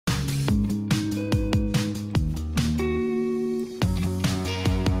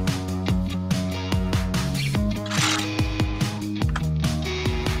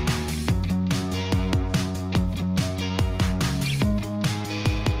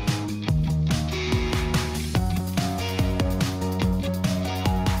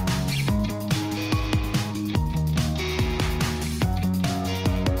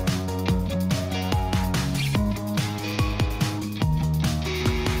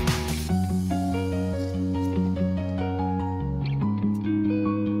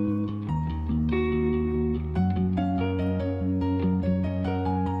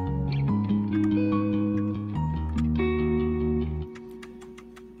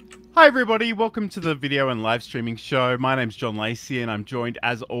Hi everybody, welcome to the video and live streaming show. My name's John Lacey and I'm joined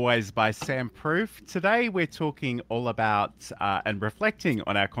as always by Sam Proof. Today we're talking all about and reflecting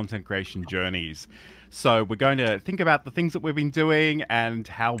on our content creation journeys. So we're going to think about the things that we've been doing and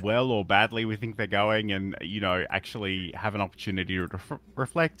how well or badly we think they're going and, actually have an opportunity to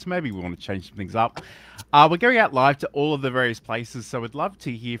reflect. Maybe we want to change some things up. We're going out live to all of the various places, so we'd love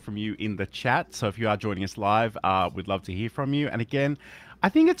to hear from you in the chat. So if you are joining us live, we'd love to hear from you. And again, I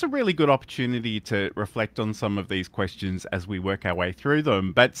think it's a really good opportunity to reflect on some of these questions as we work our way through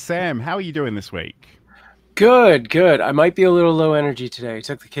them. But Sam, how are you doing this week? Good, good. I might be a little low energy today.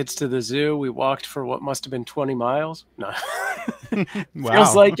 Took the kids to the zoo. We walked for what must have been 20 miles. No. Feels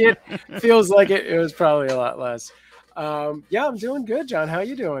Wow. like it. Feels like it. It was probably a lot less. Yeah, I'm doing good, John. How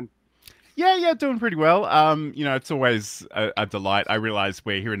you doing? Yeah, doing pretty well. It's always a delight. I realize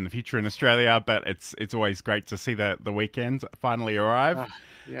we're here in the future in Australia, but it's always great to see the weekend finally arrive. Ah,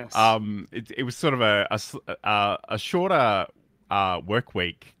 yes. It was sort of a shorter work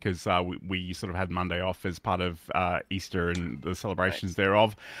week because we sort of had Monday off as part of Easter and the celebrations Nice.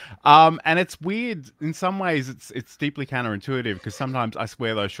 thereof. And it's weird in some ways. It's deeply counterintuitive because sometimes I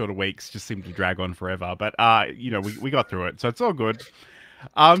swear those shorter weeks just seem to drag on forever. But we got through it, so it's all good.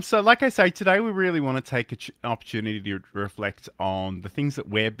 So like I say, today we really want to take an opportunity to reflect on the things that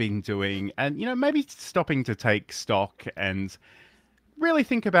we've been doing and, maybe stopping to take stock and really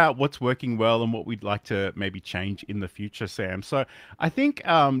think about what's working well and what we'd like to maybe change in the future, Sam. So I think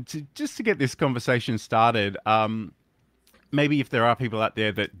just to get this conversation started, maybe if there are people out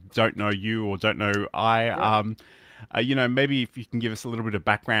there that don't know you or don't know Yeah. maybe if you can give us a little bit of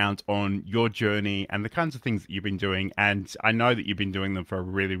background on your journey and the kinds of things that you've been doing. And I know that you've been doing them for a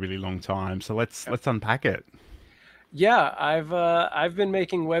really, really long time. So let's unpack it. Yeah, I've been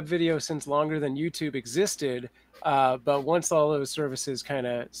making web videos since longer than YouTube existed. But once all those services kind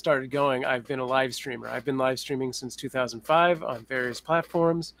of started going, I've been a live streamer. I've been live streaming since 2005 on various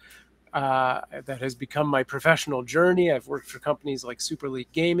platforms. That has become my professional journey. I've worked for companies like Super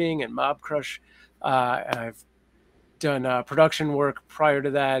League Gaming and Mob Crush. I've done production work prior to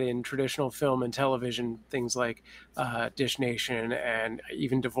that in traditional film and television, things like Dish Nation and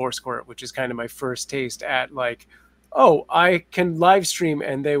even Divorce Court, which is kind of my first taste at like, oh, I can live stream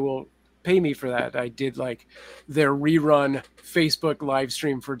and they will pay me for that. I did like their rerun Facebook live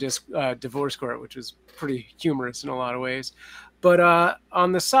stream for Divorce Court, which was pretty humorous in a lot of ways. But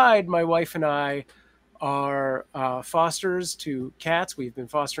on the side, my wife and I are fosters to cats. We've been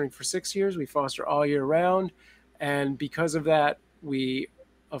fostering for 6 years. We foster all year round. And because of that, we,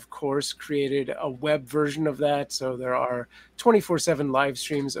 of course, created a web version of that. So there are 24/7 live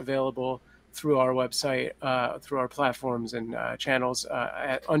streams available through our website, through our platforms and channels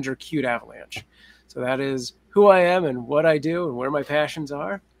under Cute Avalanche. So that is who I am and what I do and where my passions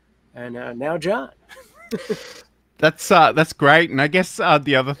are. And now, John. That's great. And I guess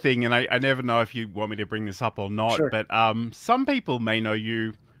the other thing, and I never know if you want me to bring this up or not, Sure. but some people may know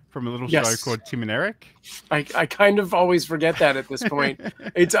you from a little show Yes. called Tim and Eric. I kind of always forget that at this point.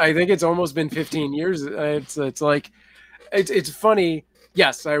 I think it's almost been 15 years. It's like it's funny.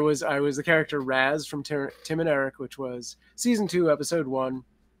 Yes, I was the character Raz from Tim and Eric, which was season 2, episode 1.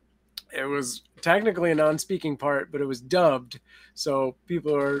 It was technically a non-speaking part, but it was dubbed, so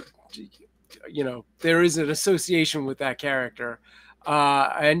people are, there is an association with that character.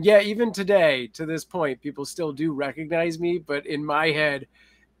 And yeah, even today, to this point, people still do recognize me, but in my head,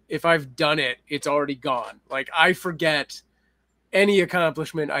 if I've done it, it's already gone. Like I forget any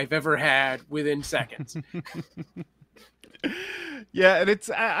accomplishment I've ever had within seconds. Yeah, and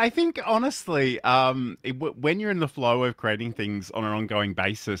I think honestly, when you're in the flow of creating things on an ongoing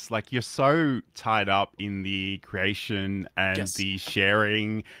basis, like you're so tied up in the creation and Yes. the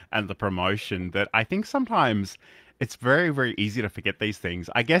sharing and the promotion that I think sometimes it's very, very easy to forget these things.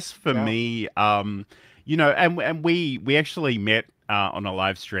 I guess for Yeah. me, and we actually met on a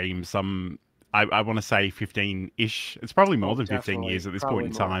live stream some. I want to say 15-ish. It's probably more Oh, than 15 definitely. years at this point Probably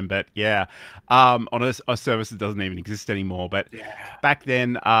in more. time. But yeah, on a service that doesn't even exist anymore. But Yeah. back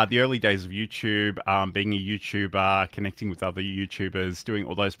then, the early days of YouTube, being a YouTuber, connecting with other YouTubers, doing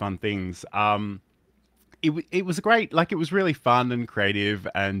all those fun things. It was great. Like it was really fun and creative,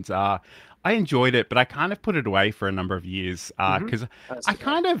 and I enjoyed it. But I kind of put it away for a number of years Mm-hmm. because That's I too bad.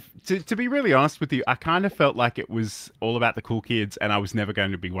 kind of, to be really honest with you, I kind of felt like it was all about the cool kids, and I was never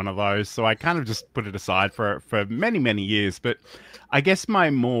going to be one of those. So I kind of just put it aside for many many years. But I guess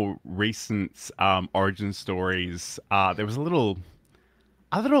my more recent origin stories, there was a little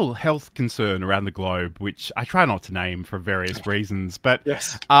a little health concern around the globe, which I try not to name for various reasons. But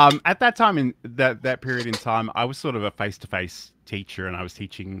Yes. at that time, in that period in time, I was sort of a face-to-face teacher, and I was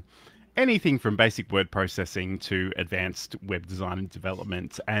teaching anything from basic word processing to advanced web design and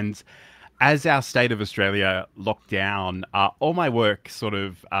development. And as our state of Australia locked down, all my work sort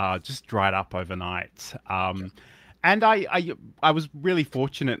of just dried up overnight. And I was really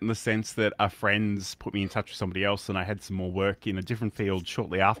fortunate in the sense that a friend's put me in touch with somebody else, and I had some more work in a different field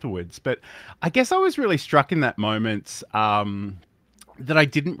shortly afterwards. But I guess I was really struck in that moment that I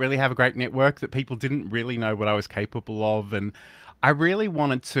didn't really have a great network, that people didn't really know what I was capable of, and I really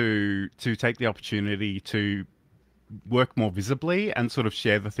wanted to take the opportunity to work more visibly and sort of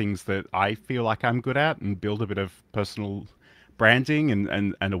share the things that I feel like I'm good at and build a bit of personal branding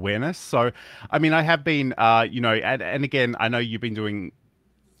and awareness. So, I mean, I have been, and again, I know you've been doing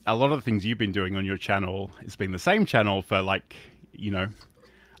a lot of the things you've been doing on your channel. It's been the same channel for like, you know,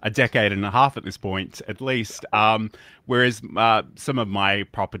 a decade and a half at this point, at least. Whereas some of my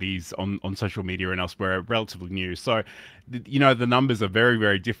properties on social media and elsewhere are relatively new. So, the numbers are very,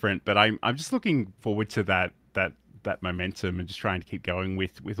 very different. But I'm just looking forward to that momentum and just trying to keep going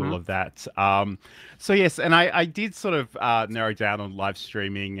with all Mhm. of that. So yes, and I did sort of narrow down on live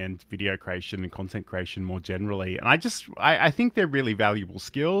streaming and video creation and content creation more generally. And I think they're really valuable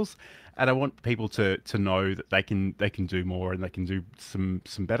skills, and I want people to know that they can do more and they can do some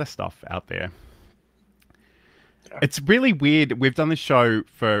better stuff out there. Yeah. It's really weird. We've done this show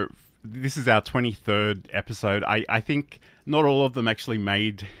for this is our 23rd episode. I think not all of them actually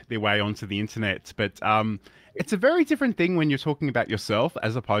made their way onto the internet, but it's a very different thing when you're talking about yourself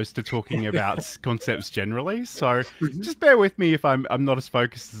as opposed to talking about concepts generally. So Mhm. just bear with me if I'm not as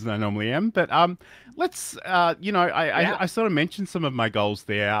focused as I normally am. But let's Yeah. I sort of mentioned some of my goals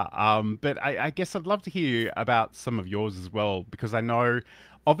there, but I guess I'd love to hear about some of yours as well, because I know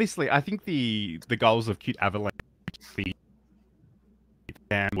obviously I think the goals of Cute Avalanche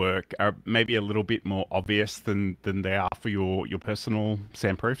and work are maybe a little bit more obvious than they are for your personal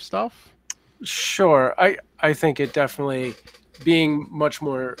Sandproof stuff. Sure. I think it definitely being much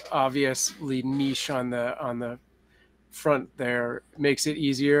more obviously niche on the front there makes it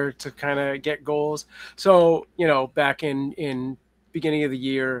easier to kind of get goals. So, back in beginning of the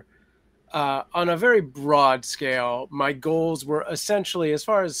year, on a very broad scale, my goals were essentially, as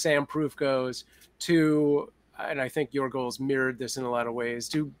far as Sandproof goes, to, and I think your goals mirrored this in a lot of ways,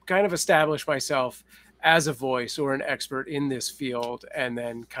 to kind of establish myself as a voice or an expert in this field, and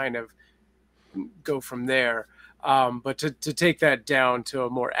then kind of go from there. But to take that down to a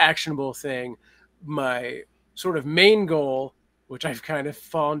more actionable thing, my sort of main goal, which I've kind of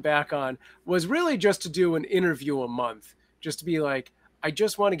fallen back on, was really just to do an interview a month, just to be like, I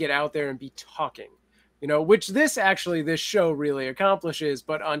just want to get out there and be talking, which this show really accomplishes.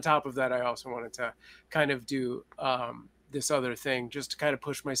 But on top of that, I also wanted to kind of do this other thing just to kind of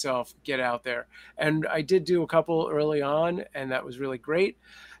push myself, get out there. And I did do a couple early on, and that was really great.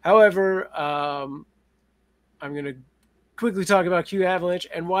 However, I'm going to quickly talk about Cute Avalanche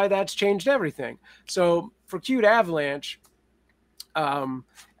and why that's changed everything. So for Cute Avalanche,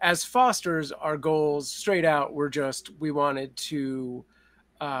 as fosters, our goals straight out were just we wanted to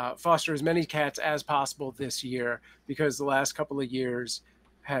foster as many cats as possible this year, because the last couple of years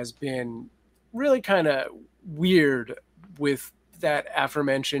has been really kind of weird with that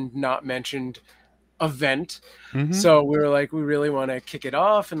aforementioned, not mentioned event. Mm-hmm. So we were like, we really want to kick it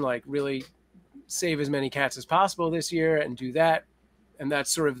off and like really save as many cats as possible this year and do that. And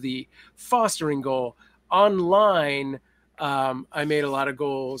that's sort of the fostering goal. Online, I made a lot of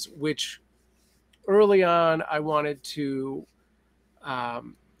goals, which early on I wanted to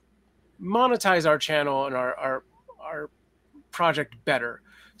um, monetize our channel and our project better.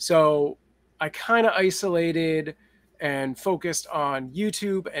 So I kind of isolated and focused on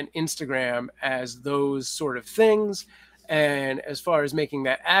YouTube and Instagram as those sort of things. And as far as making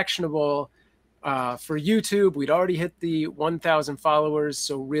that actionable, for YouTube, we'd already hit the 1,000 followers.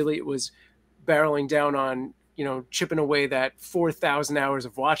 So really it was barreling down on, chipping away that 4,000 hours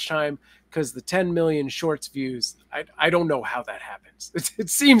of watch time, because the 10 million shorts views, I don't know how that happens. It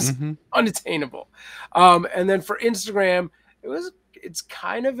seems Mm-hmm. unattainable. And then for Instagram, it's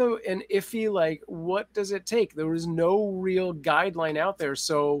kind of an iffy, like, what does it take? There was no real guideline out there.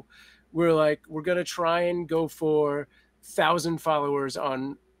 So we're like, we're going to try and go for 1,000 followers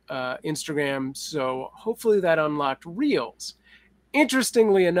on Instagram. So hopefully that unlocked Reels.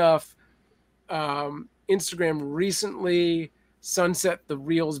 Interestingly enough, Instagram recently sunset the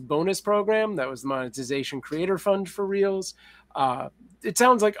Reels bonus program. That was the monetization creator fund for Reels. It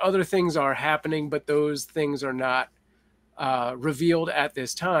sounds like other things are happening, but those things are not revealed at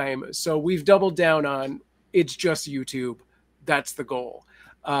this time. So we've doubled down on it's just YouTube. That's the goal.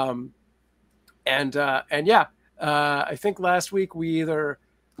 Um, and yeah, I think last week we either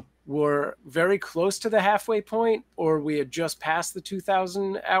were very close to the halfway point or we had just passed the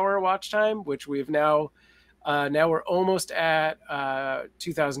 2,000-hour watch time, which we've now we're almost at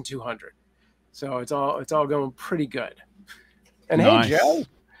 2,200. So it's all going pretty good. And Nice. hey, Joe.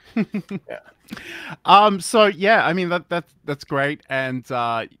 Yeah. So yeah, I mean that's great, and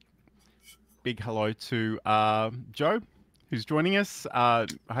big hello to Joe, who's joining us.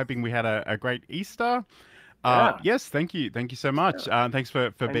 Hoping we had a great Easter. Yeah. Yes, thank you so much. Thanks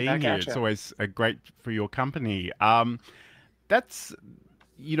for being here. It's always great for your company. That's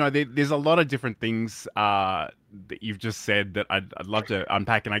there's a lot of different things that you've just said that I'd love to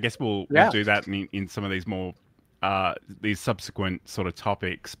unpack, and I guess we'll do that in some of these more these subsequent sort of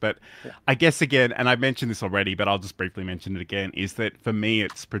topics. But I guess again, and I've mentioned this already, but I'll just briefly mention it again, is that for me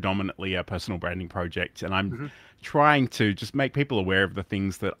it's predominantly a personal branding project, and I'm trying to just make people aware of the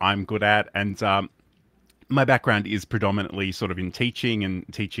things that I'm good at. And my background is predominantly sort of in teaching and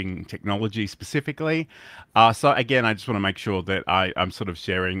teaching technology specifically. So again, I just want to make sure that I'm sort of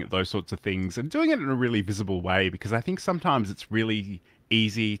sharing those sorts of things and doing it in a really visible way, because I think sometimes it's really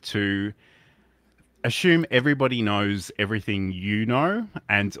easy to assume everybody knows everything you know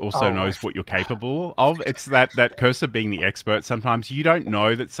and also knows what you're capable of. It's that curse of being the expert. Sometimes you don't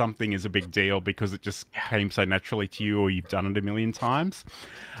know that something is a big deal because it just came so naturally to you or you've done it a million times.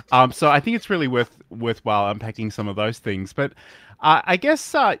 So I think it's really worthwhile unpacking some of those things. But I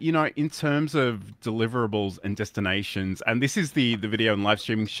guess, in terms of deliverables and destinations, and this is the video and live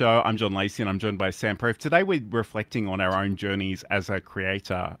streaming show. I'm John Lacey and I'm joined by Sam Proof. Today we're reflecting on our own journeys as a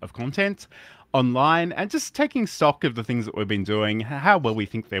creator of content online and just taking stock of the things that we've been doing, how well we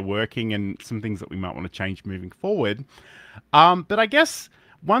think they're working, and some things that we might want to change moving forward. But I guess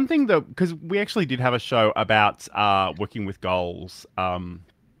one thing that, because we actually did have a show about working with goals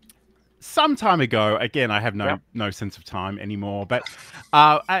some time ago. Again, I have no sense of time anymore. But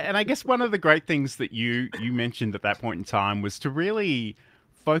and I guess one of the great things that you mentioned at that point in time was to really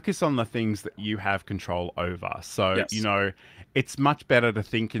focus on the things that you have control over. So, it's much better to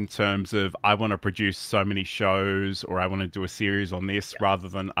think in terms of, I want to produce so many shows, or I want to do a series on this, rather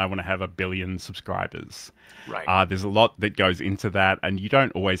than I want to have 1 billion subscribers. Right. There's a lot that goes into that, and you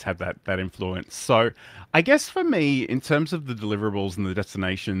don't always have that influence. So I guess for me, in terms of the deliverables and the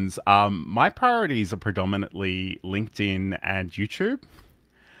destinations, my priorities are predominantly LinkedIn and YouTube.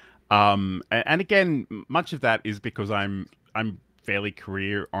 And again, much of that is because I'm fairly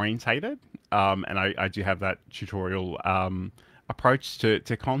career orientated, and I do have that tutorial approach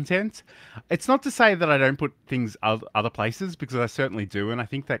to content. It's not to say that I don't put things other places, because I certainly do, and I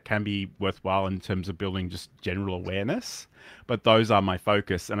think that can be worthwhile in terms of building just general awareness. But those are my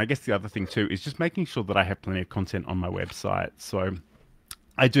focus. And I guess the other thing too is just making sure that I have plenty of content on my website. So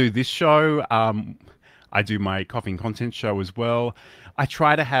I do this show. I do my coffee and content show as well. I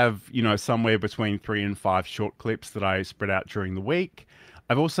try to have, somewhere between 3 and 5 short clips that I spread out during the week.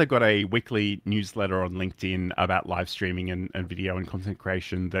 I've also got a weekly newsletter on LinkedIn about live streaming and video and content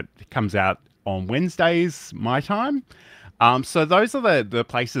creation that comes out on Wednesdays, my time. So those are the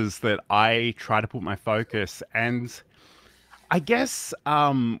places that I try to put my focus. And I guess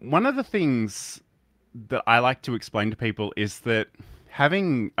one of the things that I like to explain to people is that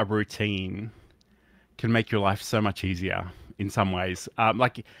having a routine can make your life so much easier in some ways.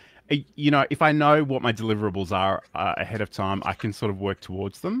 If I know what my deliverables are ahead of time, I can sort of work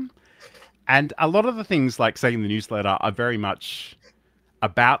towards them. And a lot of the things, like say in the newsletter, are very much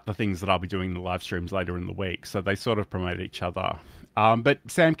about the things that I'll be doing in the live streams later in the week. So they sort of promote each other. But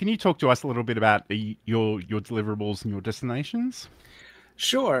Sam, can you talk to us a little bit about your deliverables and your destinations?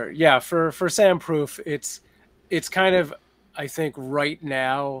 Sure. Yeah. For Sam Proof, it's kind of, I think right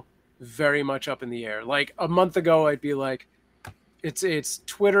now, very much up in the air. Like a month ago, I'd be like, it's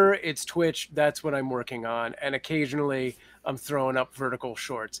Twitter, it's Twitch. That's what I'm working on. And occasionally I'm throwing up vertical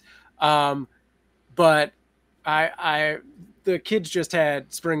shorts. But the kids just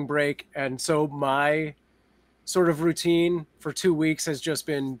had spring break. And so my sort of routine for 2 weeks has just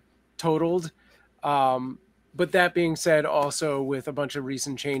been totaled. But that being said, also with a bunch of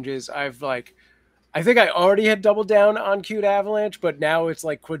recent changes, I think I already had doubled down on Cute Avalanche, but now it's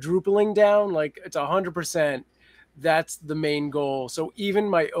like quadrupling down. Like it's 100%. That's the main goal. So even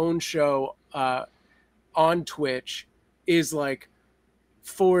my own show on Twitch is like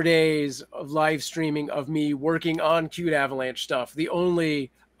 4 days of live streaming of me working on Cute Avalanche stuff. The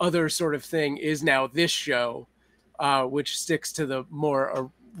only other sort of thing is now this show, which sticks to the more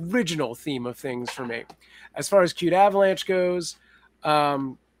original theme of things for me. As far as Cute Avalanche goes,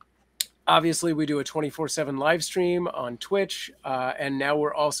 um, obviously we do a 24/7 live stream on Twitch, and now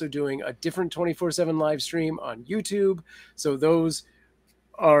we're also doing a different 24/7 live stream on YouTube. So those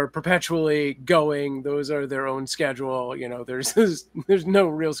are perpetually going. Those are their own schedule. You know, there's no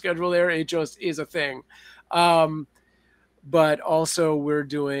real schedule there. It just is a thing. But also we're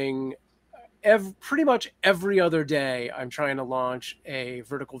doing pretty much every other day. I'm trying to launch a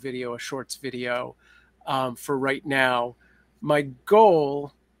vertical video, a shorts video, for right now. My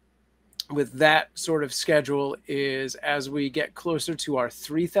goal with that sort of schedule is, as we get closer to our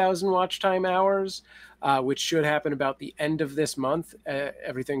 3,000 watch time hours, which should happen about the end of this month,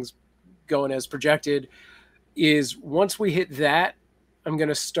 everything's going as projected, is once we hit that, I'm going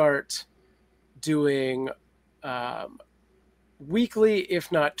to start doing weekly,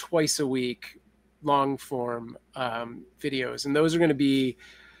 if not twice a week, long form videos. And those are going to be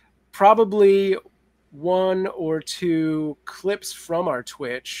probably 1 or 2 clips from our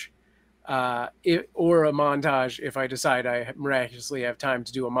Twitch, or a montage if I decide I miraculously have time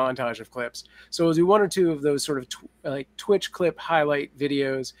to do a montage of clips. So we'll do 1 or 2 of those sort of like Twitch clip highlight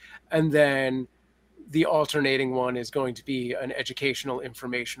videos, and then the alternating one is going to be an educational,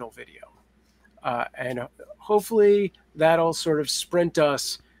 informational video. And hopefully that'll sort of sprint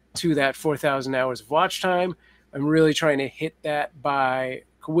us to that 4,000 hours of watch time. I'm really trying to hit that by,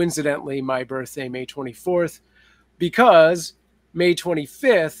 coincidentally, my birthday, May 24th, because May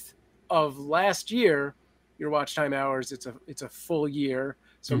 25th of last year, your watch time hours, it's a full year.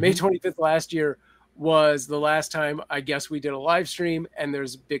 So May 25th last year was the last time I guess we did a live stream, and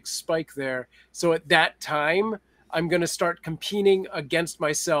there's a big spike there. So at that time, I'm going to start competing against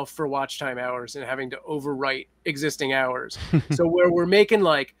myself for watch time hours and having to overwrite existing hours. So where we're making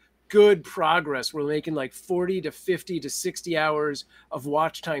like good progress, we're making like 40 to 50 to 60 hours of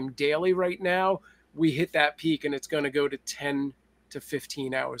watch time daily right now. We hit that peak and it's going to go to 10 to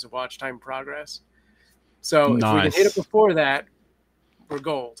 15 hours of watch time progress. So if we can hit it before that, we're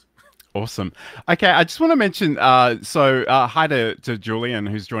gold. Awesome. Okay, I just want to mention, hi to Julian,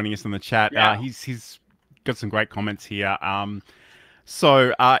 who's joining us in the chat. Yeah. He's got some great comments here.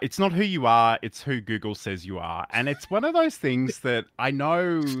 It's not who you are, it's who Google says you are. And it's one of those things that I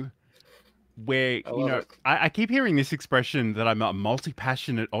know where, I keep hearing this expression that I'm a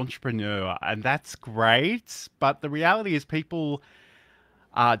multi-passionate entrepreneur, and that's great. But the reality is people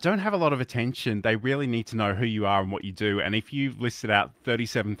don't have a lot of attention. They really need to know who you are and what you do. And if you've listed out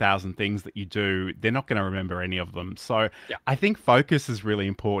 37,000 things that you do, they're not going to remember any of them. So I think focus is really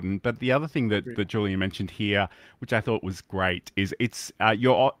important. But the other thing that Julian mentioned here, which I thought was great, is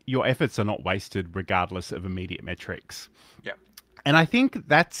your efforts are not wasted regardless of immediate metrics. Yeah. And I think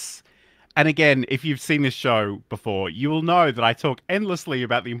that's... And again, if you've seen this show before, you will know that I talk endlessly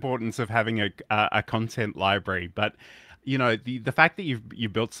about the importance of having a content library. But you know, the fact that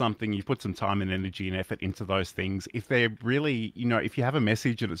you've built something, you put some time and energy and effort into those things, if they're really, if you have a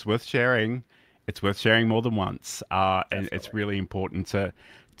message that it's worth sharing more than once. And it's really important to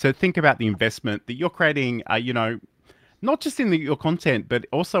think about the investment that you're creating, not just in your content, but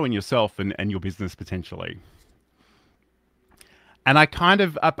also in yourself and your business potentially. And I kind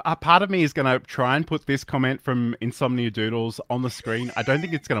of, a part of me is going to try and put this comment from Insomnia Doodles on the screen. I don't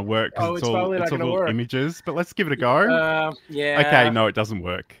think it's going to work because it's all images, but let's give it a go. Yeah. Okay, no, it doesn't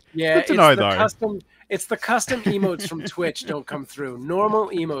work. Yeah, it's good to know, though. It's the custom emotes from Twitch don't come through. Normal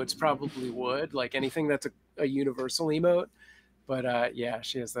emotes probably would, like anything that's a universal emote. But yeah,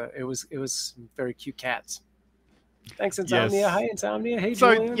 she has it was very cute cats. Thanks, Insomnia. Yes. Hi, Insomnia. Hey,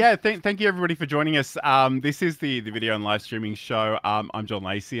 Julian. Yeah, thank you everybody for joining us. This is the video and live streaming show. I'm John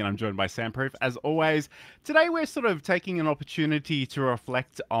Lacey and I'm joined by Sam Proof. As always, today we're sort of taking an opportunity to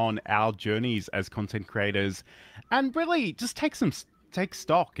reflect on our journeys as content creators and really just take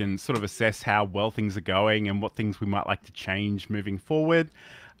stock and sort of assess how well things are going and what things we might like to change moving forward.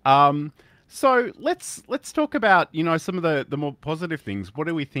 So let's talk about, some of the more positive things. What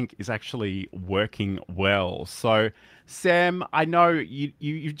do we think is actually working well? So, Sam, I know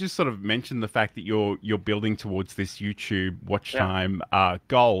you just sort of mentioned the fact that you're building towards this YouTube watch time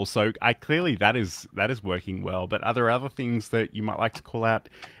goal. So clearly that is working well. But are there other things that you might like to call out,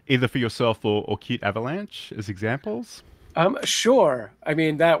 either for yourself or Cute Avalanche as examples? Sure. I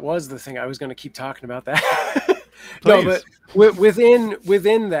mean, that was the thing I was going to keep talking about that. No, but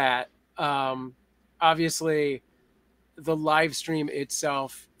within that. Obviously, the live stream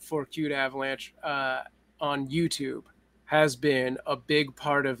itself for Cute Avalanche on YouTube has been a big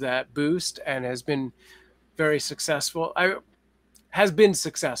part of that boost and has been very successful.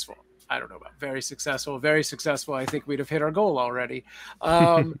 I don't know about very successful. Very successful, I think we'd have hit our goal already.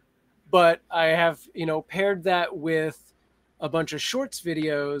 Um, but I have, paired that with a bunch of shorts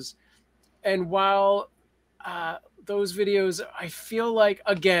videos. And while those videos, I feel like,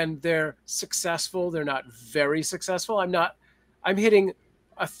 again, they're successful, they're not very successful. I'm hitting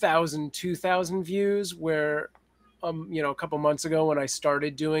 1,000, 2,000 views, where, a couple months ago when I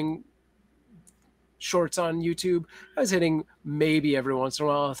started doing shorts on YouTube, I was hitting maybe every once in a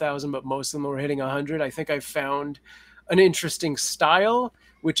while 1,000, but most of them were hitting 100. I think I found an interesting style,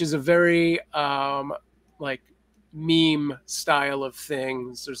 which is a very like meme style of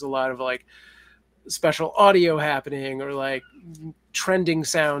things. There's a lot of like special audio happening, or like trending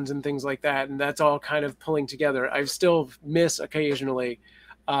sounds and things like that, and that's all kind of pulling together. I still miss occasionally,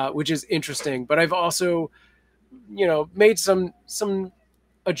 which is interesting, but I've also made some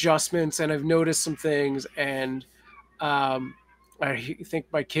adjustments, and I've noticed some things, and I think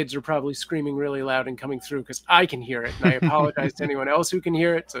my kids are probably screaming really loud and coming through because I can hear it, and I apologize to anyone else who can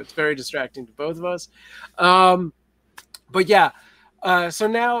hear it. So it's very distracting to both of us. But yeah, so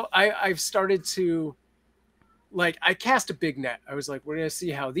now I've started to, like, I cast a big net. I was like, we're going to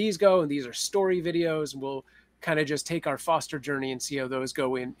see how these go, and these are story videos, and we'll kind of just take our foster journey and see how those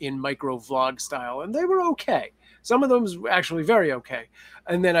go in micro vlog style. And they were okay. Some of them was actually very okay.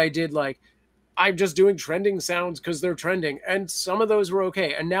 And then I did like, I'm just doing trending sounds because they're trending. And some of those were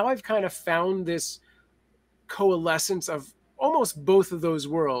okay. And now I've kind of found this coalescence of almost both of those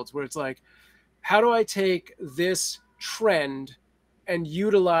worlds, where it's like, how do I take this trend and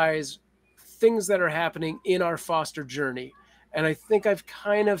utilize things that are happening in our foster journey? And I think I've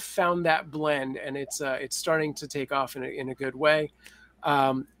kind of found that blend, and it's starting to take off in a good way,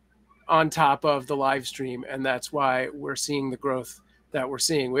 on top of the live stream. And that's why we're seeing the growth that we're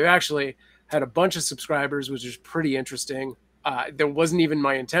seeing. We've actually had a bunch of subscribers, which is pretty interesting. There wasn't even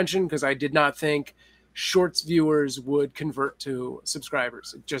my intention, because I did not think shorts viewers would convert to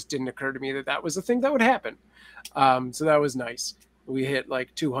subscribers. It just didn't occur to me that that was a thing that would happen. So that was nice. We hit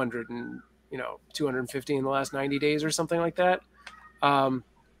like 200 and 250 in the last 90 days or something like that. And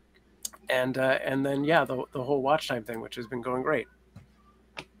then, yeah, the whole watch time thing, which has been going great.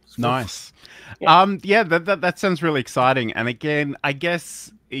 Nice. Yeah. Yeah, that sounds really exciting. And again, I guess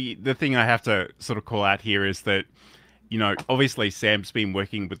the thing I have to sort of call out here is that, obviously Sam's been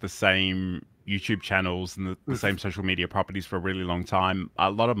working with the same YouTube channels and the same social media properties for a really long time. A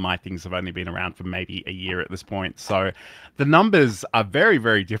lot of my things have only been around for maybe a year at this point. So the numbers are very,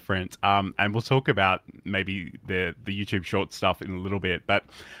 very different. And we'll talk about maybe the YouTube short stuff in a little bit. But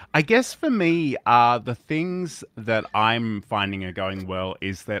I guess for me, the things that I'm finding are going well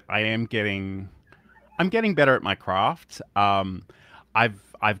is that I'm getting better at my craft.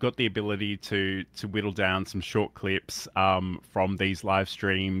 I've got the ability to whittle down some short clips from these live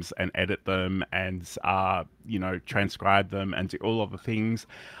streams and edit them and transcribe them and do all of the things.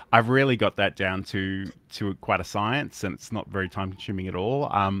 I've really got that down to quite a science, and it's not very time consuming at all.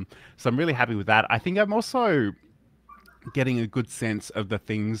 So I'm really happy with that. I think I'm also getting a good sense of the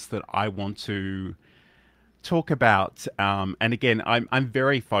things that I want to talk about, and again, I'm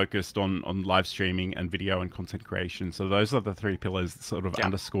very focused on live streaming and video and content creation. So those are the three pillars that sort of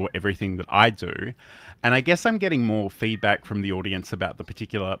underscore everything that I do. And I guess I'm getting more feedback from the audience about the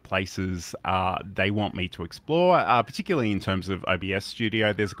particular places they want me to explore, particularly in terms of OBS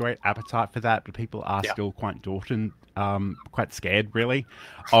Studio. There's a great appetite for that, but people are still quite daunted, quite scared, really,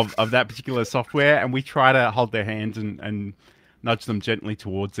 of that particular software. And we try to hold their hands and nudge them gently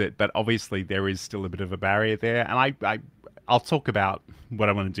towards it, but obviously there is still a bit of a barrier there, and I'll talk about what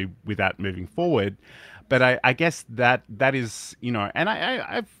I want to do with that moving forward. But I guess that is, and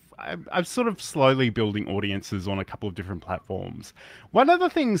I've sort of slowly building audiences on a couple of different platforms. One of the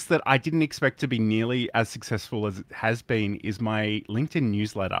things that I didn't expect to be nearly as successful as it has been is my LinkedIn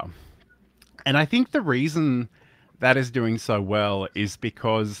newsletter, and I think the reason that is doing so well is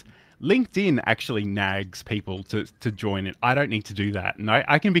because LinkedIn actually nags people to join it. I don't need to do that. And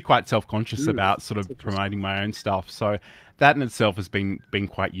I can be quite self-conscious about sort of promoting my own stuff. So that in itself has been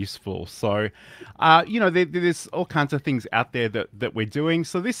quite useful. So, there's all kinds of things out there that we're doing.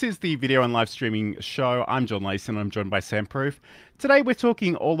 So this is the video and live streaming show. I'm John Lacey, and I'm joined by Sam Proof. Today we're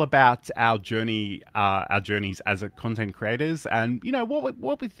talking all about our journeys as a content creators, and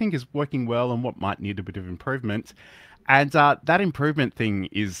what we think is working well and what might need a bit of improvement. And that improvement thing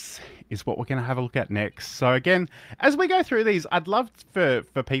is what we're going to have a look at next. So again, as we go through these, I'd love for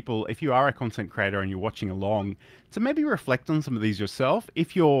people, if you are a content creator and you're watching along, to maybe reflect on some of these yourself.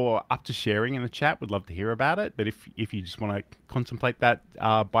 If you're up to sharing in the chat, we'd love to hear about it. But if you just want to contemplate that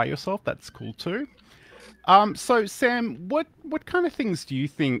by yourself, that's cool too. So Sam, what kind of things do you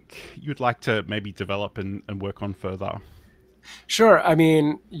think you'd like to maybe develop and work on further? Sure. I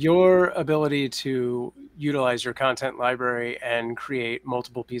mean, your ability to utilize your content library and create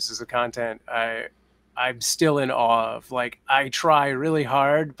multiple pieces of content, I'm still in awe of. Like, I try really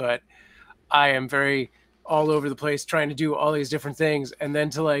hard, but I am very all over the place trying to do all these different things, and then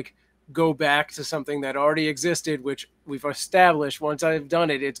to like go back to something that already existed, which we've established. Once I've done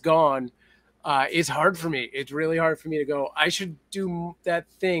it, it's gone. It's hard for me. It's really hard for me to go. I should do that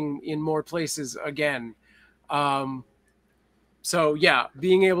thing in more places again. Um, so yeah,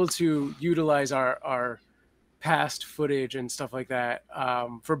 being able to utilize our past footage and stuff like that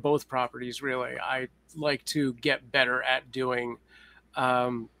for both properties, really, I like to get better at doing.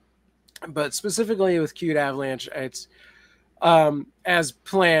 Um, but specifically with Cute Avalanche, it's as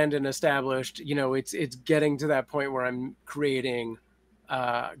planned and established. It's getting to that point where I'm creating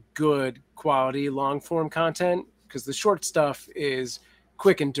good quality long form content, because the short stuff is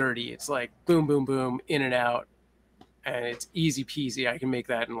quick and dirty. It's like boom, boom, boom, in and out, and it's easy peasy. I can make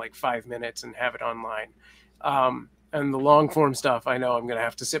that in like 5 minutes and have it online. And the long form stuff, I know I'm going to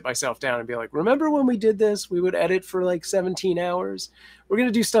have to sit myself down and be like, remember when we did this? We would edit for like 17 hours. We're going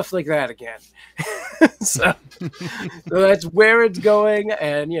to do stuff like that again. so, so that's where it's going.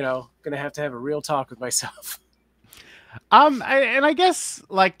 And, going to have a real talk with myself. And I guess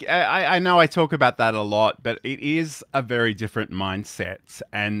like I know I talk about that a lot, but it is a very different mindset,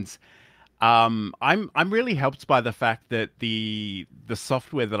 and I'm really helped by the fact that the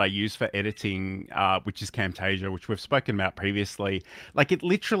software that I use for editing, which is Camtasia, which we've spoken about previously, like it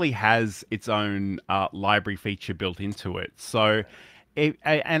literally has its own library feature built into it. So,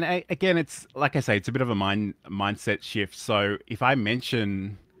 again, it's like I say, it's a bit of a mindset shift. So if I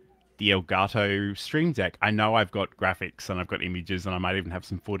mention the Elgato Stream Deck, I know I've got graphics and I've got images and I might even have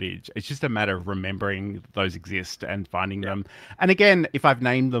some footage. It's just a matter of remembering those exist and finding Yeah. them. And again, if I've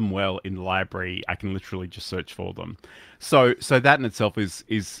named them well in the library, I can literally just search for them. So that in itself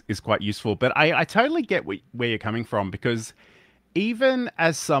is quite useful. But I totally get where you're coming from, because even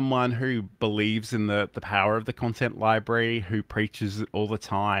as someone who believes in the power of the content library, who preaches it all the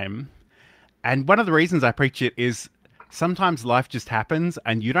time, and one of the reasons I preach it is sometimes life just happens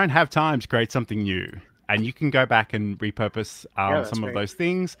and you don't have time to create something new. And you can go back and repurpose Yeah, that's some of right. those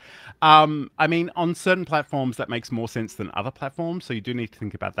things. I mean, on certain platforms, that makes more sense than other platforms. So you do need to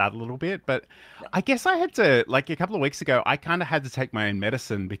think about that a little bit. But Yeah. I guess I had to, like a couple of weeks ago, I kind of had to take my own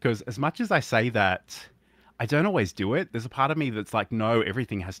medicine, because as much as I say that, I don't always do it. There's a part of me that's like, no,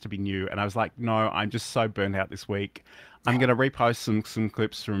 everything has to be new. And I was like, no, I'm just so burnt out this week. I'm Yeah. gonna repost some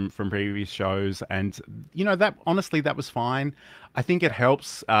clips from previous shows, and that honestly that was fine. I think it Yeah.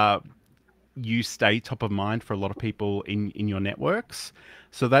 helps you stay top of mind for a lot of people in your networks.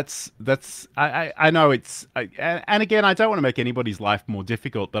 So that's I know and again, I don't want to make anybody's life more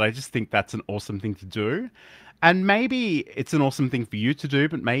difficult, but I just think that's an awesome thing to do. And maybe it's an awesome thing for you to do,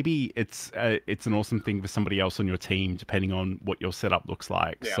 but maybe it's an awesome thing for somebody else on your team, depending on what your setup looks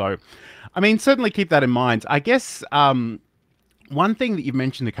like. Yeah. So, I mean, certainly keep that in mind. I guess one thing that you've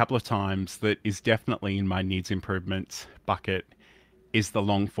mentioned a couple of times that is definitely in my needs improvement bucket is the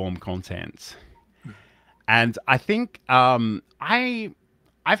long form content. And I think I've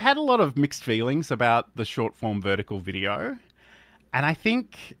had a lot of mixed feelings about the short form vertical video. And I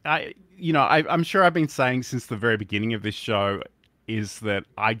think I'm sure I've been saying since the very beginning of this show is that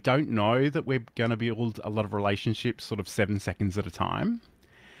I don't know that we're going to build a lot of relationships sort of 7 seconds at a time.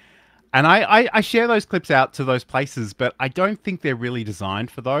 And I share those clips out to those places, but I don't think they're really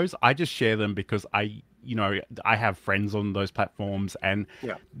designed for those. I just share them because I have friends on those platforms, and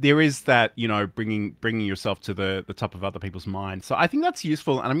Yeah. there is that, bringing yourself to the top of other people's minds. So I think that's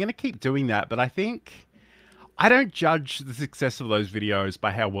useful, and I'm going to keep doing that. But I think I don't judge the success of those videos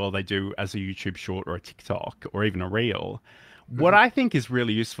by how well they do as a YouTube short or a TikTok or even a reel. What Mhm. I think is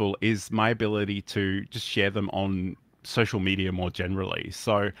really useful is my ability to just share them on social media more generally.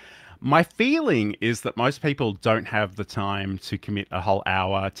 So my feeling is that most people don't have the time to commit a whole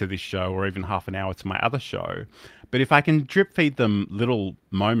hour to this show or even half an hour to my other show. But if I can drip feed them little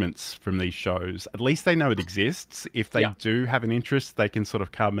moments from these shows, at least they know it exists. If they Yeah. do have an interest, they can sort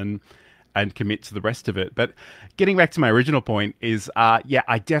of come and commit to the rest of it. But getting back to my original point is, yeah,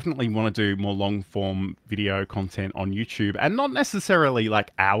 I definitely want to do more long form video content on YouTube, and not necessarily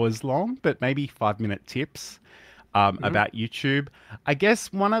like hours long, but maybe 5 minute tips Mhm. about YouTube. I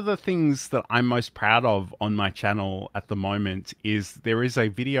guess one of the things that I'm most proud of on my channel at the moment is there is a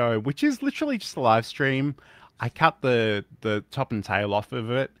video which is literally just a live stream. I cut the top and tail off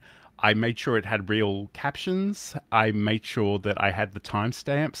of it. I made sure it had real captions. I made sure that I had the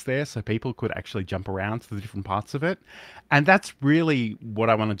timestamps there so people could actually jump around to the different parts of it. And that's really what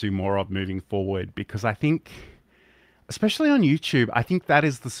I want to do more of moving forward because I think, especially on YouTube, I think that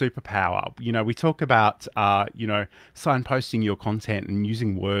is the superpower. You know, we talk about, signposting your content and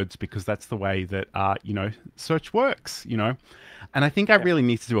using words because that's the way that, search works, And I think I Yeah. really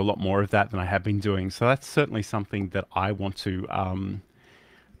need to do a lot more of that than I have been doing. So that's certainly something that I want to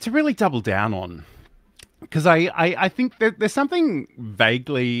really double down on. Because I think that there's something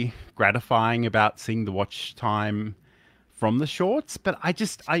vaguely gratifying about seeing the watch time from the shorts, but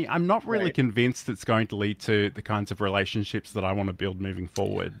I'm not really Right. convinced it's going to lead to the kinds of relationships that I want to build moving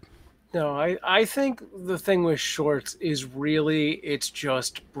forward. No, I think the thing with shorts is really it's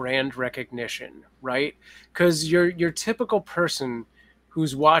just brand recognition, right? Because your typical person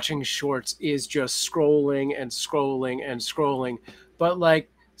who's watching shorts is just scrolling and scrolling and scrolling. But like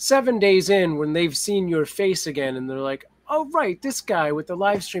 7 days in, when they've seen your face again and they're like, oh right, this guy with the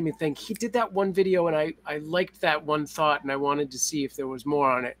live streaming thing, he did that one video and I liked that one thought and I wanted to see if there was more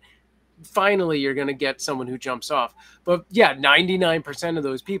on it. Finally you're going to get someone who jumps off. But yeah, 99% of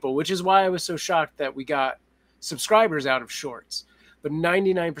those people, which is why I was so shocked that we got subscribers out of shorts. But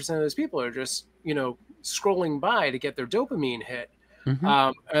 99% of those people are just, scrolling by to get their dopamine hit.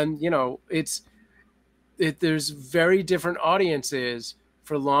 Hmm. And, there's very different audiences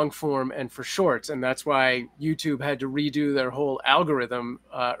for long form and for shorts. And that's why YouTube had to redo their whole algorithm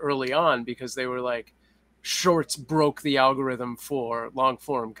early on because they were like, shorts broke the algorithm for long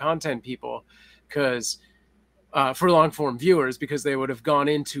form content people because for long form viewers because they would have gone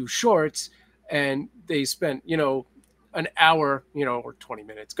into shorts and they spent an hour or 20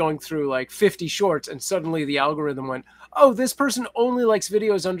 minutes going through like 50 shorts and suddenly the algorithm went, oh, this person only likes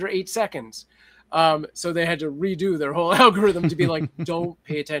videos under 8 seconds. So they had to redo their whole algorithm to be like, don't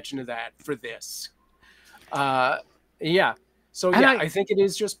pay attention to that for this. Yeah, so And yeah, I, I think it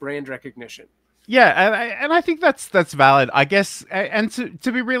is just brand recognition. Yeah, and I think that's valid. I guess, and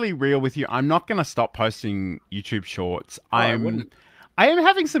to be really real with you, I'm not going to stop posting YouTube Shorts. Oh, I wouldn't. I am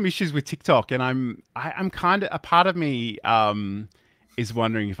having some issues with TikTok, and I'm kind of a part of me is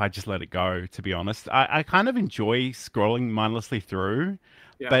wondering if I just let it go. To be honest, I kind of enjoy scrolling mindlessly through,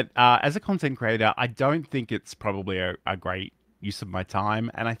 Yeah. but as a content creator, I don't think it's probably a great use of my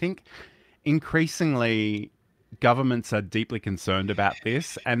time, and I think increasingly governments are deeply concerned about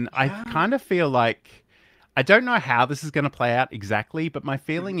this. And I Yeah. kind of feel like I don't know how this is going to play out exactly, but my Mhm.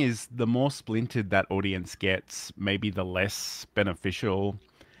 feeling is the more splintered that audience gets, maybe the less beneficial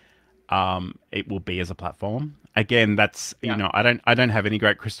it will be as a platform. Again, that's Yeah. I don't have any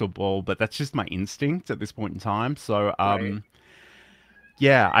great crystal ball, but that's just my instinct at this point in time. So Right.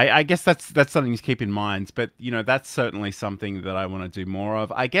 yeah, I guess that's something to keep in mind. But that's certainly something that I want to do more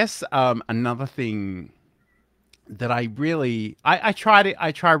of. I guess another thing that I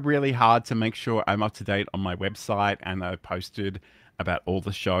try really hard to make sure I'm up to date on my website and I posted about all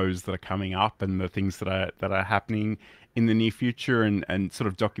the shows that are coming up and the things that are happening in the near future and sort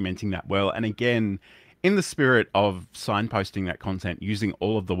of documenting that well. And again, in the spirit of signposting that content, using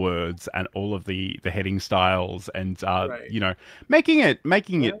all of the words and all of the heading styles and Right. making it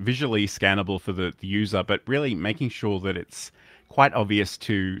Yeah. visually scannable for the user, but really making sure that it's quite obvious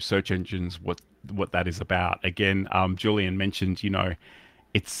to search engines what that is about. Again, Julian mentioned,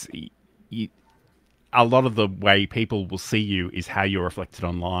 it's y a lot of the way people will see you is how you're reflected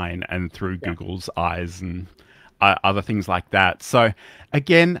online and through Yeah. Google's eyes and other things like that. So,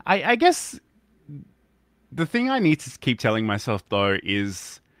 again, I guess the thing I need to keep telling myself though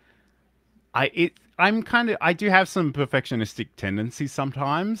is I do have some perfectionistic tendencies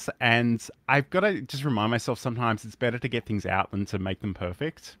sometimes, and I've got to just remind myself sometimes it's better to get things out than to make them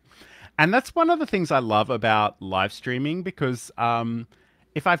perfect. And that's one of the things I love about live streaming because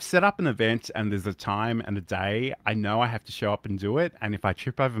if I've set up an event and there's a time and a day, I know I have to show up and do it. And if I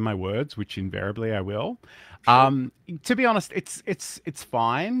trip over my words, which invariably I will, Sure. to be honest, it's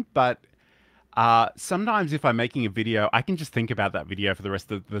fine. But sometimes if I'm making a video, I can just think about that video for the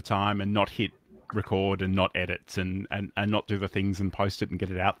rest of the time and not hit record and not edit and not do the things and post it and get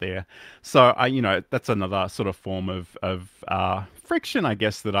it out there. So that's another sort of form of friction, I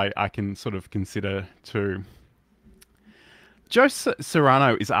guess, that I can sort of consider too. Joe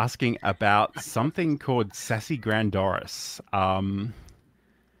Serrano is asking about something called Sassy Grandoris, I am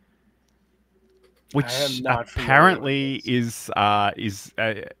which not familiar with apparently this. is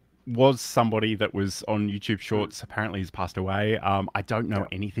was somebody that was on YouTube Hmm. Shorts. Apparently, he's passed away. I don't know Yeah.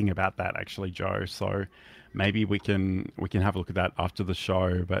 anything about that actually, Joe. So maybe we can have a look at that after the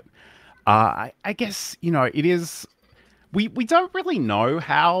show. But I guess it is. we don't really know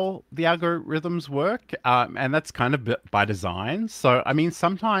how the algorithms work, and that's kind of by design. So, I mean,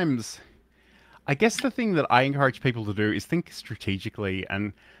 sometimes I guess the thing that I encourage people to do is think strategically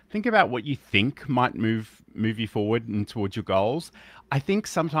and think about what you think might move you forward and towards your goals. I think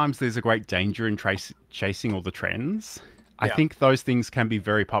sometimes there's a great danger in chasing all the trends. I Yeah. think those things can be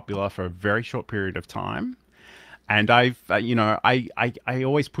very popular for a very short period of time. And I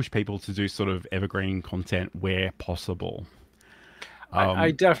always push people to do sort of evergreen content where possible.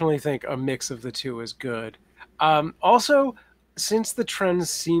 I definitely think a mix of the two is good. Also, since the trends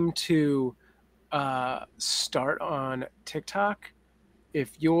seem to start on TikTok,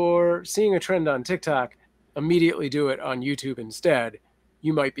 if you're seeing a trend on TikTok, immediately do it on YouTube instead.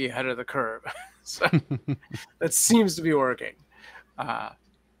 You might be ahead of the curve. So that seems to be working. Uh,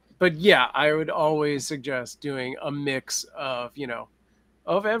 but yeah, I would always suggest doing a mix of,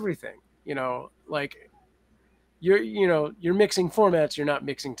 of everything. Like you're mixing formats, you're not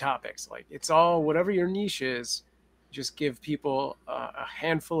mixing topics. Like it's all whatever your niche is, just give people a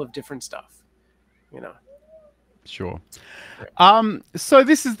handful of different stuff, you know. Sure. Yeah. So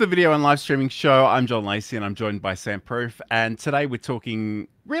this is the video and live streaming show. I'm John Lacey and I'm joined by Sam Proof. And today we're talking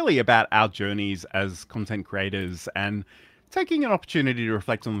really about our journeys as content creators and taking an opportunity to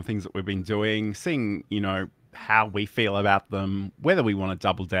reflect on the things that we've been doing, seeing, how we feel about them, whether we want to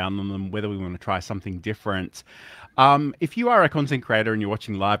double down on them, whether we want to try something different. If you are a content creator and you're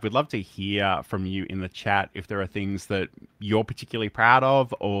watching live, we'd love to hear from you in the chat if there are things that you're particularly proud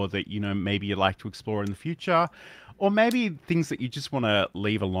of or that, maybe you'd like to explore in the future, or maybe things that you just want to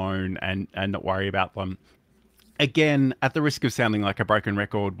leave alone and not worry about them. Again, at the risk of sounding like a broken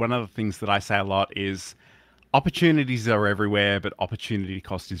record, one of the things that I say a lot is opportunities are everywhere, but opportunity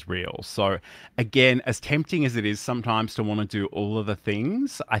cost is real. So again, as tempting as it is sometimes to want to do all of the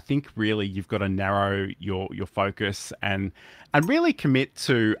things, I think really you've got to narrow your focus and really commit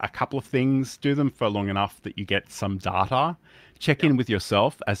to a couple of things. Do them for long enough that you get some data. Check Yeah. in with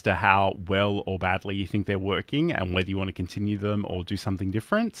yourself as to how well or badly you think they're working and whether you want to continue them or do something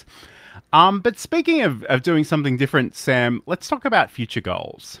different. But speaking of doing something different, Sam, let's talk about future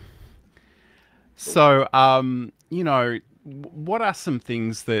goals. So, what are some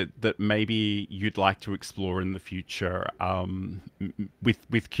things that maybe you'd like to explore in the future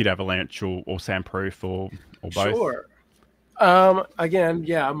with Cute Avalanche or Soundproof or both? Sure. Again,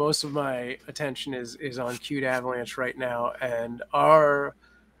 yeah, most of my attention is on Cute Avalanche right now, and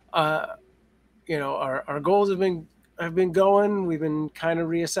uh, our goals have been going. We've been kind of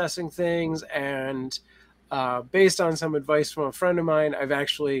reassessing things, and based on some advice from a friend of mine, I've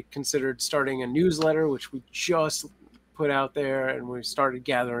actually considered starting a newsletter, which we just put out there, and we started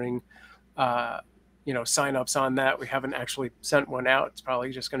gathering, signups on that. We haven't actually sent one out. It's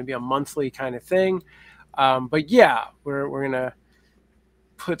probably just going to be a monthly kind of thing. But yeah, we're gonna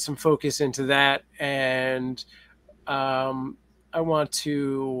put some focus into that, and I want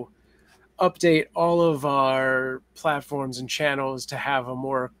to update all of our platforms and channels to have a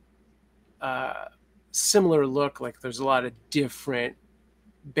more uh, similar look. Like there's a lot of different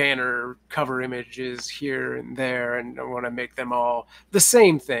banner cover images here and there, and I want to make them all the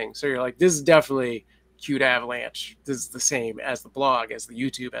same thing. So you're like, this is definitely Cute Avalanche. This is the same as the blog, as the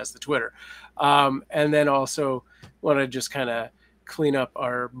YouTube, as the Twitter. And then also want to just kind of clean up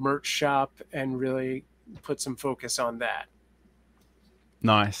our merch shop and really put some focus on that.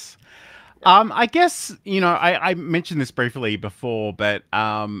 Nice. Yeah. I guess, I mentioned this briefly before, but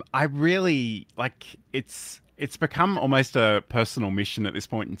I really like it's become almost a personal mission at this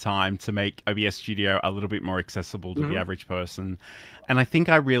point in time to make OBS Studio a little bit more accessible to the Mm-hmm. average person. And I think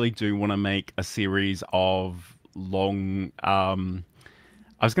I really do want to make a series of long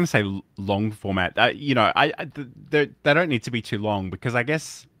I was going to say long format. They don't need to be too long because I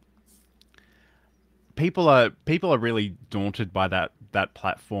guess people are really daunted by that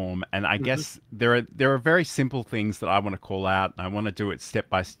platform, and I Mm-hmm. guess there are very simple things that I want to call out, and I want to do it step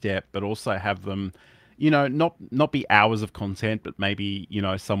by step, but also have them, not be hours of content, but maybe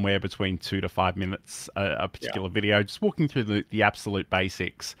somewhere between 2 to 5 minutes a Yeah. particular video, just walking through the absolute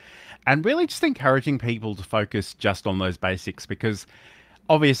basics, and really just encouraging people to focus just on those basics because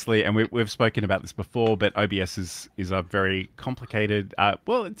obviously, and we've spoken about this before, but OBS is a very complicated.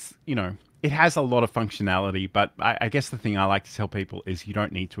 Well, it's it has a lot of functionality, but I guess the thing I like to tell people is you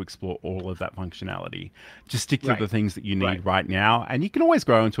don't need to explore all of that functionality. Just stick to the Right. things that you Right. need right now, and you can always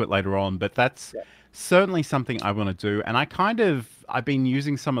grow into it later on. But that's Yeah. certainly something I want to do. And I've been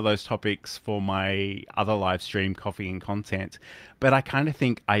using some of those topics for my other live stream, coffee and content. But I kind of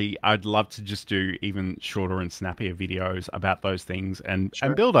think I'd love to just do even shorter and snappier videos about those things and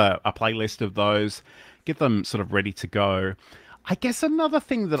Sure. build a playlist of those, get them sort of ready to go. I guess another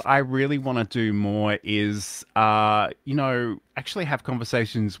thing that I really want to do more is, actually have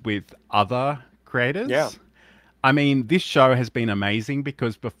conversations with other Yeah. creators. I mean, this show has been amazing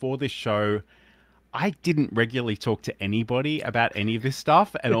because before this show, I didn't regularly talk to anybody about any of this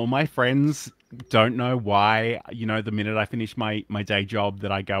stuff, and all my friends don't know why. The minute I finish my day job,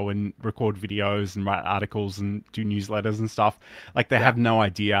 that I go and record videos and write articles and do newsletters and stuff. Like they Yeah. have no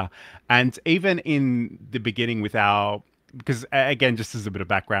idea. And even in the beginning with our because again, just as a bit of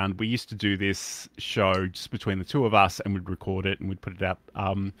background, we used to do this show just between the two of us, and we'd record it and we'd put it out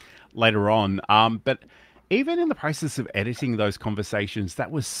later on. But even in the process of editing those conversations, that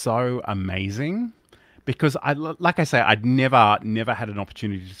was so amazing because like I say, I'd never had an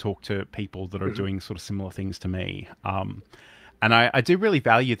opportunity to talk to people that are Hmm. doing sort of similar things to me. And I do really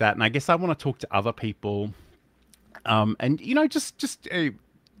value that. And I guess I want to talk to other people, and just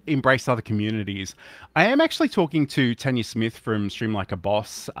embrace other communities. I am actually talking to Tanya Smith from Stream Like a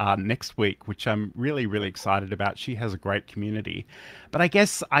Boss next week, which I'm really, really excited about. She has a great community, but I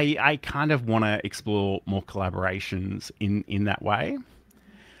guess I kind of want to explore more collaborations in that way.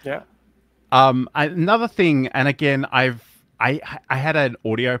 Yeah. Another thing, and again, I had an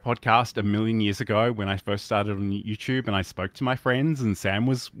audio podcast a million years ago when I first started on YouTube, and I spoke to my friends, and Sam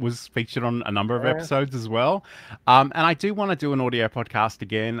was featured on a number of Yeah. episodes as well. And I do want to do an audio podcast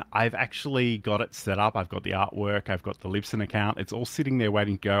again. I've actually got it set up. I've got the artwork. I've got the Libsyn account. It's all sitting there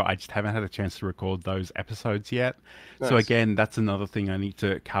waiting to go. I just haven't had a chance to record those episodes yet. So Nice. again, that's another thing I need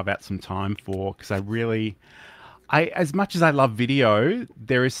to carve out some time for because as much as I love video,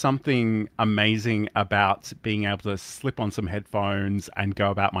 there is something amazing about being able to slip on some headphones and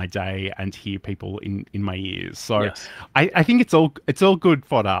go about my day and hear people in my ears. So Yes. I think it's all good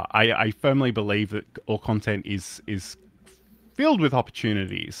fodder. I firmly believe that all content is filled with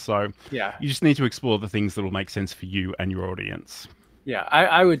opportunities. So Yeah. you just need to explore the things that will make sense for you and your audience. Yeah.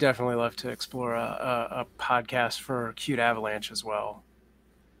 I would definitely love to explore a podcast for Cute Avalanche as well,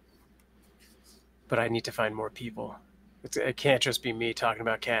 but I need to find more people. It can't just be me talking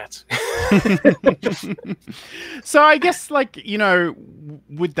about cats. So I guess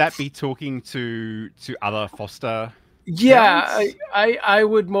would that be talking to other foster Yeah, parents? I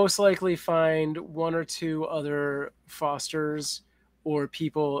would most likely find one or two other fosters or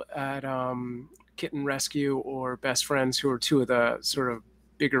people at Kitten Rescue or Best Friends, who are two of the sort of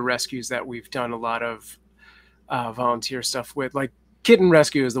bigger rescues that we've done a lot of volunteer stuff with. Like Kitten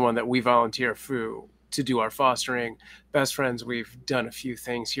Rescue is the one that we volunteer for to do our fostering. Best Friends, we've done a few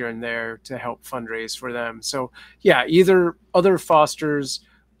things here and there to help fundraise for them. So yeah, either other fosters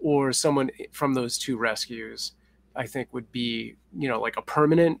or someone from those two rescues, I think would be, like a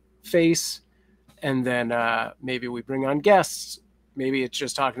permanent face. And then maybe we bring on guests. Maybe it's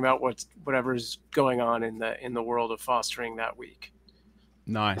just talking about whatever's going on in the world of fostering that week.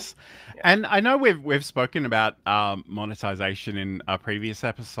 Nice. Yeah, And I know we've spoken about monetization in a previous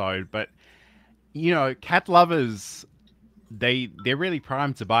episode, but cat lovers, they're really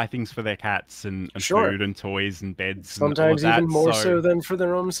primed to buy things for their cats and sure. food and toys and beds and all of Sometimes even that. more So so than for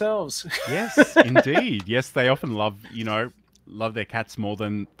their own selves. yes, indeed. Yes, they often love their cats more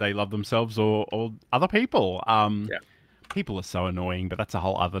than they love themselves or other people. Yeah. People are so annoying, but that's a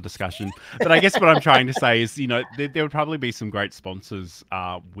whole other discussion. But I guess what I'm trying to say is, there would probably be some great sponsors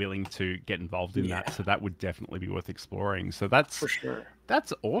willing to get involved in that. Yeah, So that would definitely be worth exploring. So for sure.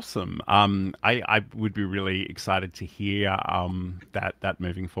 that's awesome. I would be really excited to hear that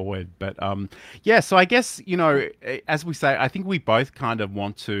moving forward. But yeah, so I guess, as we say, I think we both kind of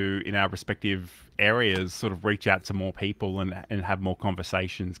want to, in our respective areas, sort of reach out to more people and have more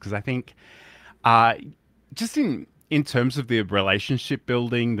conversations. Because I think uh, just in terms of the relationship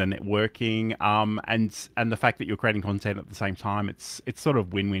building, the networking, and the fact that you're creating content at the same time, it's sort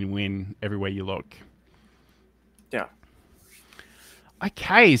of win-win-win everywhere you look. Yeah.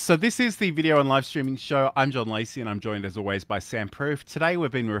 Okay, so this is the video and live streaming show. I'm John Lacey, and I'm joined as always by Sam Proof. Today we've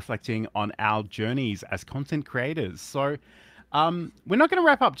been reflecting on our journeys as content creators. So we're not going to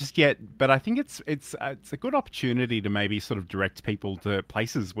wrap up just yet, but I think it's a good opportunity to maybe sort of direct people to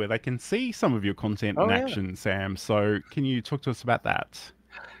places where they can see some of your content Oh in yeah. action, Sam. So can you talk to us about that?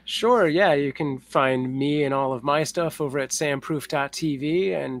 Sure, yeah, you can find me and all of my stuff over at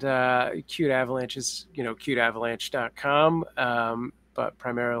samproof.tv, and Cute Avalanche is, cuteavalanche.com, but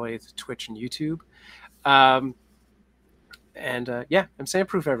primarily it's Twitch and YouTube. Um, and yeah, I'm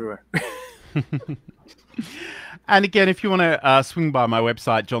Samproof everywhere. And again, if you want to swing by my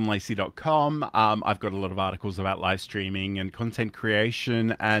website, johnlacey.com, I've got a lot of articles about live streaming and content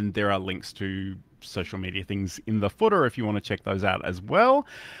creation, and there are links to social media things in the footer if you want to check those out as well.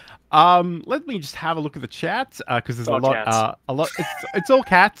 Let me just have a look at the chat because It's there's all cats. a lot. It's all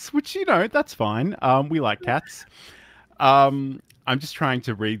cats, which that's fine. We like cats. I'm just trying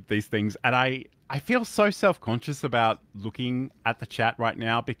to read these things, and I feel so self-conscious about looking at the chat right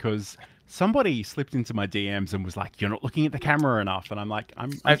now because somebody slipped into my DMs and was like, "You're not looking at the camera enough," and I'm like,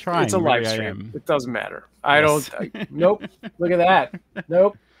 "I'm It's a trying, really, live I stream. am." It doesn't matter. Yes. Nope. Look at that.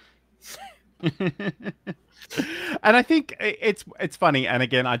 Nope. And I think it's funny. And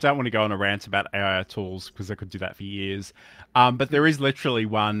again, I don't want to go on a rant about AI tools because I could do that for years. But there is literally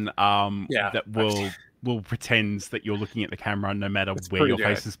one Yeah, that will pretend that you're looking at the camera no matter it's where pretty your good.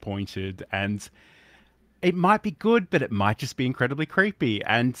 face is pointed, and it might be good, but it might just be incredibly creepy.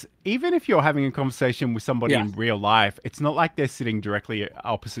 And even if you're having a conversation with somebody Yeah, in real life, it's not like they're sitting directly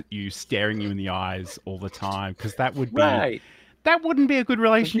opposite you, staring you in the eyes all the time, because right. that wouldn't be a good It'd be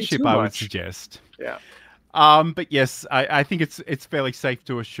relationship, too I would much. suggest. Yeah. But yes, I think it's fairly safe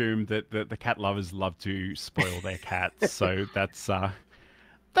to assume that the cat lovers love to spoil their cats. So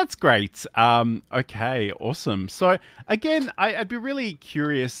that's great. Okay, awesome. So again, I'd be really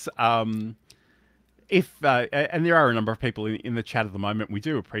curious. If and there are a number of people in the chat at the moment. We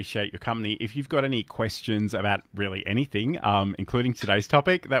do appreciate your company. If you've got any questions about really anything, including today's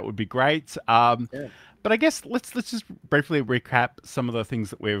topic, that would be great. Yeah. But I guess let's just briefly recap some of the things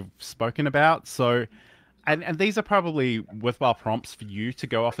that we've spoken about. So, and these are probably worthwhile prompts for you to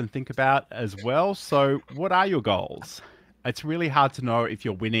go off and think about as well. So, what are your goals? It's really hard to know if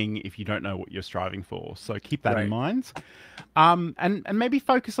you're winning if you don't know what you're striving for. So keep that in Right. mind. And maybe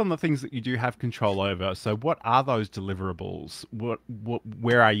focus on the things that you do have control over. So, what are those deliverables?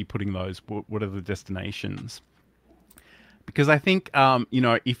 Where are you putting those? What are the destinations? Because I think,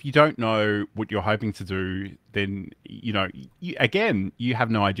 if you don't know what you're hoping to do, then again, you have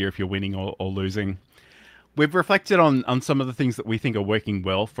no idea if you're winning or losing. We've reflected on some of the things that we think are working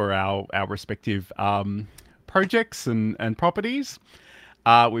well for our respective projects and properties.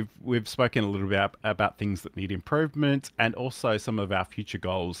 We've spoken a little bit about things that need improvement and also some of our future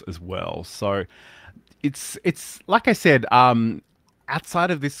goals as well. So it's like I said,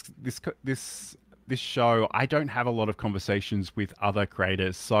 outside of this show, I don't have a lot of conversations with other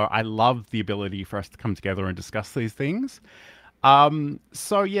creators. So I love the ability for us to come together and discuss these things.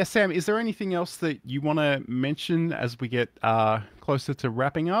 So yeah, Sam, is there anything else that you want to mention as we get closer to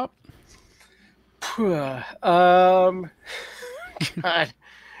wrapping up? um, God,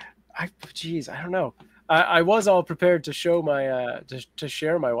 geez, I don't know. I was all prepared to show my to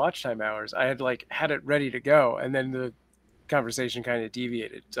share my watch time hours. I had had it ready to go, and then the conversation kind of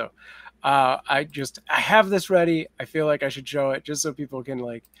deviated. So I have this ready. I feel like I should show it just so people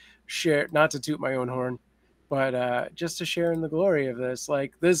can share, not to toot my own horn, but just to share in the glory of this.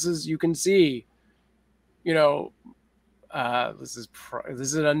 Like, this is, you can see, you know, this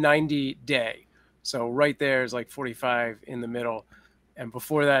is a 90 day. So right there is like 45 in the middle. And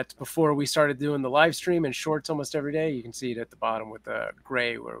before that, before we started doing the live stream and shorts almost every day, you can see it at the bottom with the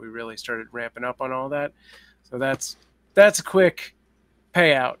gray where we really started ramping up on all that. So that's a quick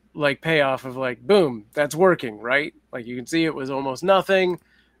payout, like payoff of like, boom, that's working, right? Like, you can see it was almost nothing.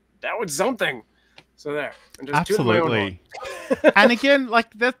 That was something. So there, I'm just tooting my own horn. Absolutely. And again, like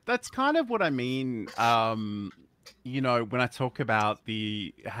that's kind of what I mean. When I talk about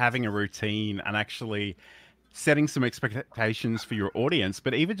the having a routine and actually setting some expectations for your audience,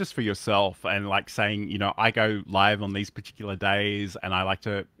 but even just for yourself, and like saying, I go live on these particular days and I like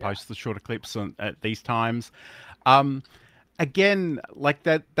to Yeah. post the shorter clips at these times. Um, Again, like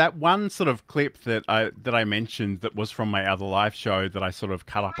that one sort of clip that I mentioned that was from my other live show that I sort of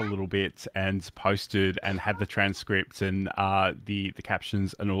cut up a little bit and posted and had the transcript and the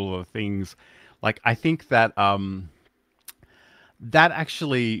captions and all of the things. Like, I think that that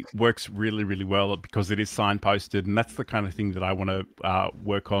actually works really, really well because it is signposted, and that's the kind of thing that I want to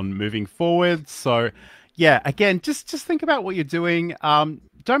work on moving forward. So, yeah, again, just think about what you're doing.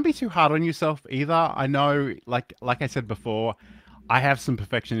 Don't be too hard on yourself either. I know, like I said before, I have some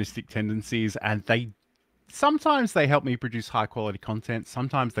perfectionistic tendencies, and sometimes they help me produce high quality content.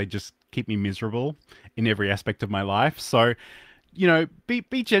 Sometimes they just keep me miserable in every aspect of my life. So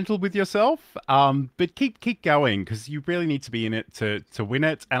be gentle with yourself, but keep going because you really need to be in it to win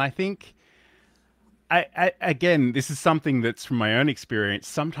it. And I think again, this is something that's from my own experience.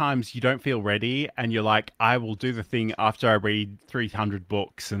 Sometimes you don't feel ready, and you're like, I will do the thing after I read 300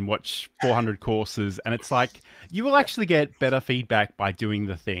 books and watch 400 courses. And it's like, you will Yeah. actually get better feedback by doing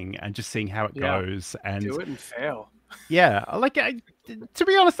the thing and just seeing how it Yeah. goes. And Do it and fail. yeah, to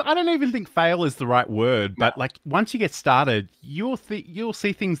be honest, I don't even think fail is the right word, No. but like once you get started, you'll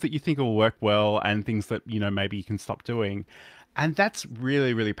see things that you think will work well and things that, maybe you can stop doing. And that's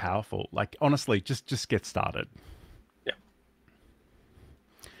really, really powerful. Like honestly, just get started. Yeah.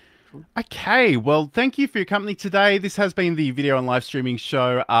 Cool. Okay, well, thank you for your company today. This has been the video and live streaming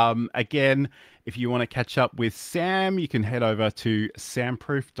show. Again, if you want to catch up with Sam, you can head over to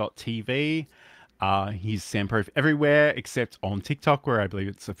samproof.tv. He's Samproof everywhere except on TikTok, where I believe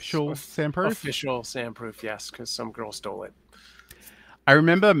it's official Samproof. Official Samproof, yes, because some girl stole it. I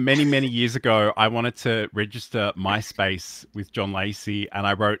remember many, many years ago, I wanted to register MySpace with John Lacey, and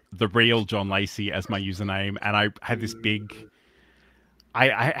I wrote the real John Lacey as my username, and I had this big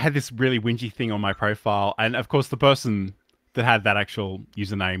I had this really whingy thing on my profile, and of course, the person that had that actual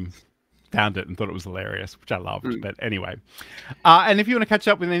username found it and thought it was hilarious, which I loved. Mm. But anyway, and if you want to catch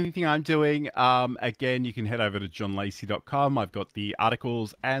up with anything I'm doing, again, you can head over to johnlacey.com. I've got the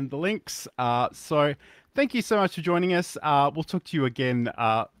articles and the links. So thank you so much for joining us. We'll talk to you again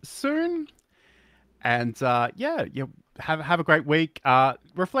soon. And yeah, have a great week.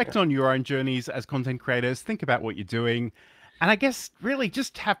 Reflect on your own journeys as content creators. Think about what you're doing. And I guess really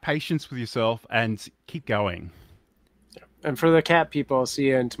just have patience with yourself and keep going. And for the cat people, I'll see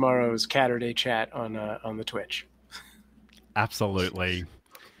you in tomorrow's Catterday chat on the Twitch. Absolutely.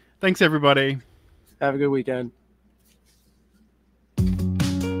 Thanks, everybody. Have a good weekend.